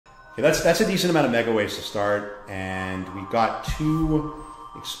Okay, that's a decent amount of mega waves to start, and we got 2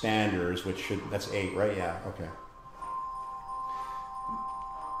 expanders, which should, that's 8, right? Yeah, okay.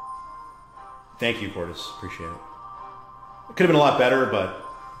 Thank you, Cordis. Appreciate it. It could have been a lot better, but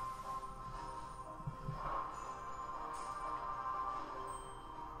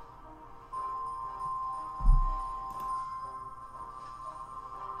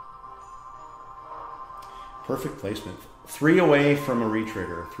perfect placement. 3 away from a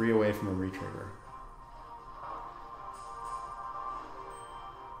retrigger. 3 away from a retrigger.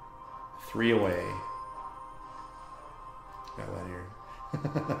 3 away. Got one here.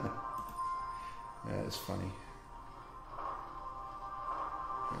 That is funny.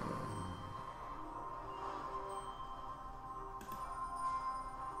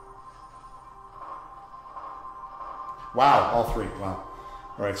 Wow, all 3. Wow.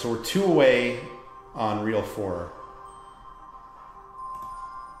 All right, so we're 2 away on reel 4.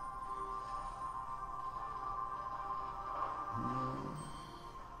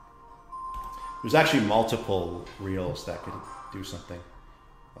 There's actually multiple reels that could do something.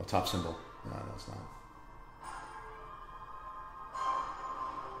 Oh, top symbol. No, that's not.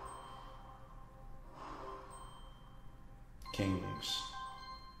 Kings.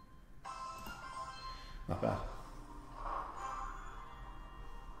 Not bad.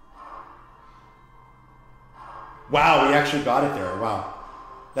 Wow, we actually got it there. Wow.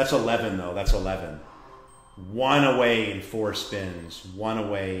 That's 11, though. That's 11. 1 away in 4 spins. 1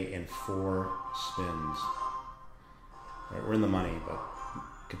 away in 4 spins. All right, we're in the money, but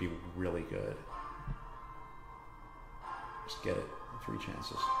it could be really good. Just get it. 3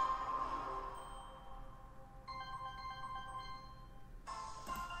 chances.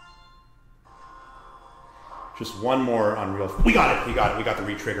 Just 1 more on reel. We got it. We got it. We got the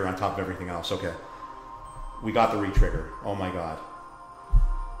retrigger on top of everything else. Okay. We got the retrigger. Oh my god.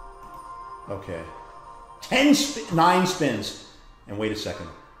 Okay. 9 spins. And wait a second.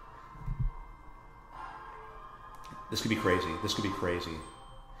 This could be crazy. This could be crazy.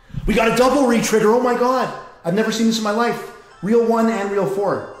 We got a double retrigger. Oh my god. I've never seen this in my life. Reel 1 and reel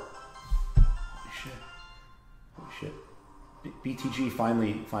 4. Holy shit. Holy shit. BTG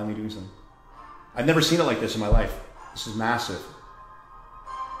finally doing something. I've never seen it like this in my life. This is massive.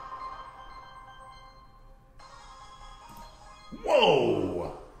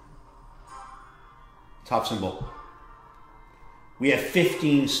 Whoa! Top symbol. We have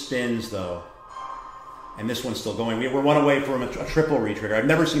 15 spins though. And this one's still going. We're 1 away from a triple retrigger. I've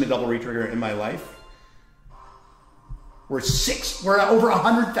never seen a double retrigger in my life. We're over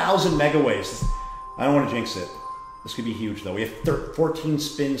 100,000 mega waves. I don't want to jinx it. This could be huge though. We have 14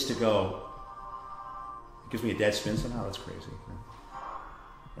 spins to go. It gives me a dead spin somehow. That's crazy.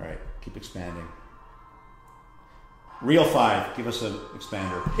 All right, keep expanding. Reel 5, give us an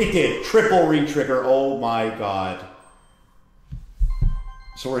expander. It did. Triple retrigger. Oh my god.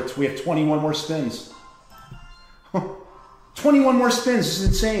 So we have 21 more spins. 21 more spins. This is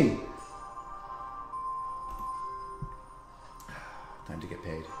insane. Time to get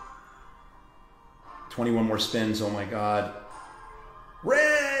paid. 21 more spins. Oh my god.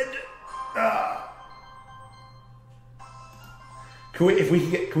 Red. Can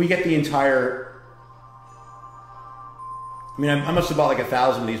we get the entire? I mean, I must have bought like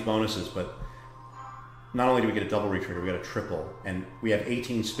 1,000 of these bonuses, but not only do we get a double retrigger, we got a triple, and we have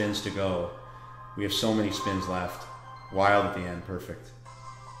 18 spins to go. We have so many spins left. Wild at the end, perfect.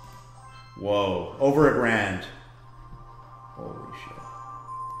 Whoa, over $1,000. Holy shit.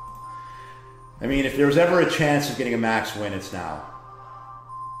 I mean, if there was ever a chance of getting a max win, it's now.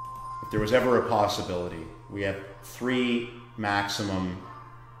 If there was ever a possibility, we have 3 maximum.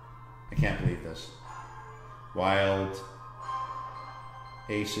 I can't believe this. Wild.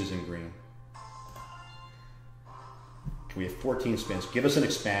 Aces and green. We have 14 spins. Give us an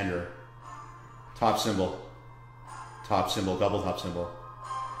expander. Top symbol. Top symbol. Double top symbol.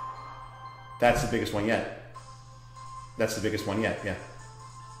 That's the biggest one yet. That's the biggest one yet. Yeah.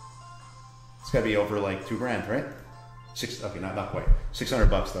 It's got to be over like $2,000, right? Okay, not quite.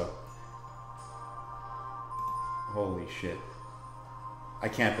 $600 though. Holy shit. I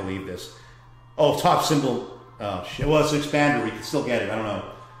can't believe this. Oh, top symbol. Oh shit. Well, it's an expander. We can still get it. I don't know.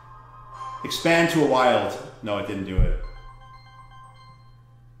 Expand to a wild. No, it didn't do it.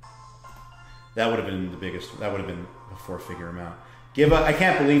 That would have been the biggest. That would have been a 4-figure amount. I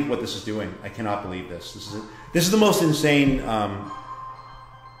can't believe what this is doing. I cannot believe this. This is the most insane. I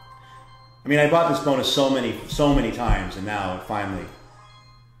mean, I bought this bonus so many times, and now finally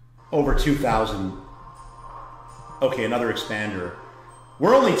over 2,000. Okay, another expander.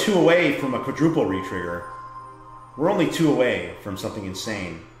 We're only 2 away from a quadruple retrigger. We're only 2 away from something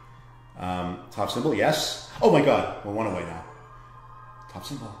insane. Top symbol, yes. Oh my God, we're one away now. Top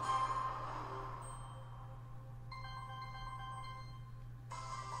symbol.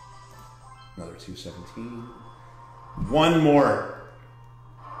 Another 217. One more.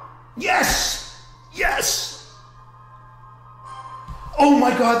 Yes! Yes! Oh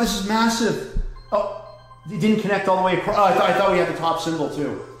my God, this is massive. Oh, it didn't connect all the way across. Oh, I thought we had the top symbol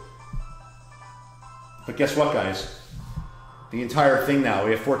too. But guess what, guys? The entire thing now.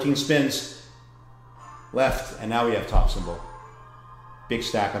 We have 14 spins left, and now we have top symbol. Big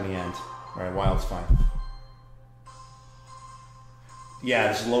stack on the end. All right, wild's fine. Yeah,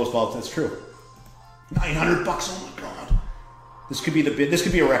 this is the lowest vault. That's true. $900. Oh my God. This could be the bid. This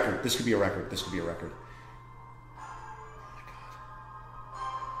could be a record. This could be a record. This could be a record. Oh my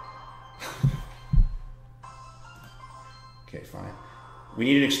God. Okay, fine. We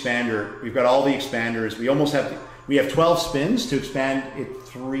need an expander. We've got all the expanders. We almost have. We have 12 spins to expand it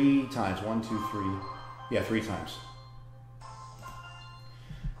 3 times. 1, 2, 3. Yeah, 3 times.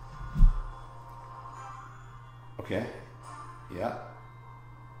 Okay. Yeah.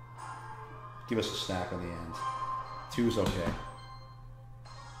 Give us a stack on the end. 2 is okay.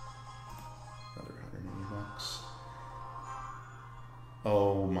 Another $180.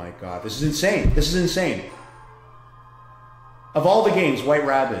 Oh my God. This is insane. This is insane. Of all the games, White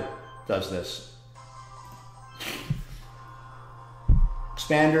Rabbit does this.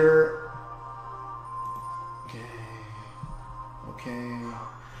 Expander. Okay. Okay.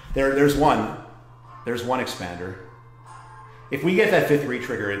 There's one. There's one expander. If we get that 5th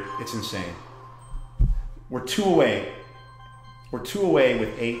retrigger, it's insane. We're 2 away. We're 2 away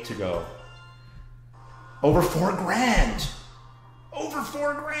with 8 to go. Over $4,000. Over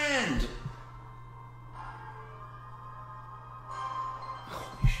 $4,000.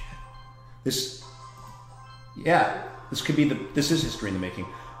 Holy shit. This, yeah, this could be this is history in the making.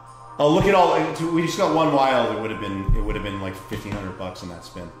 Oh, look at all, we just got one wild. It would have been like $1,500 on that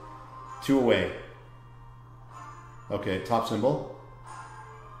spin. 2 away. Okay, top symbol.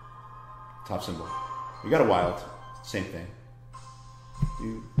 Top symbol. We got a wild. Same thing.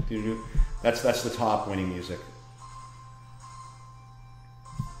 That's the top winning music.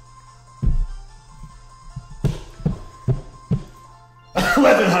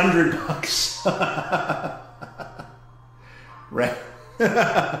 $1,100. Right.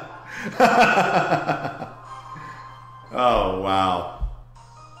 Oh wow.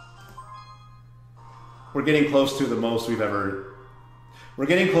 We're getting close to the most we've ever. We're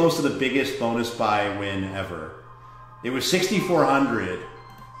getting close to the biggest bonus buy win ever. It was 6,400.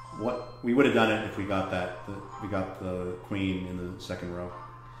 What we would have done it if we got that. We got the queen in the 2nd row.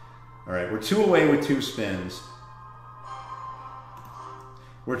 All right, we're 2 away with 2 spins.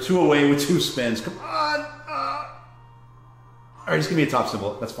 We're 2 away with 2 spins. Come on. All right, just give me a top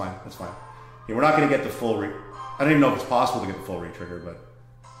symbol. That's fine. That's fine. Okay, we're not going to get the full. I don't even know if it's possible to get the full retrigger, but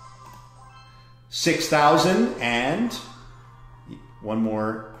 6,000 and one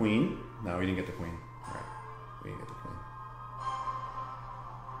more queen. No, we didn't get the queen. All right, we didn't get the queen.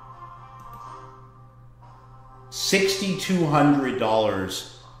 $6,200.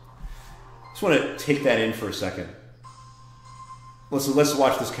 Just want to take that in for a second. Let's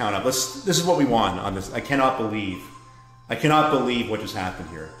watch this count up. This is what we won on this. I cannot believe what just happened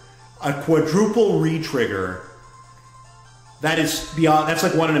here. A quadruple retrigger. That is beyond. That's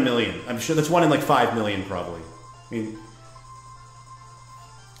like 1 in a million. I'm sure that's 1 in like 5 million probably. I mean,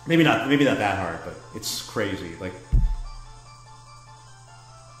 maybe not that hard, but it's crazy. Like,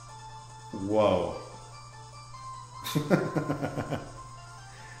 whoa.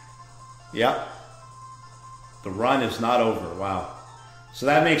 Yep. The run is not over. Wow. So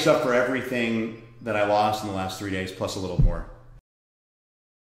that makes up for everything that I lost in the last 3 days, plus a little more.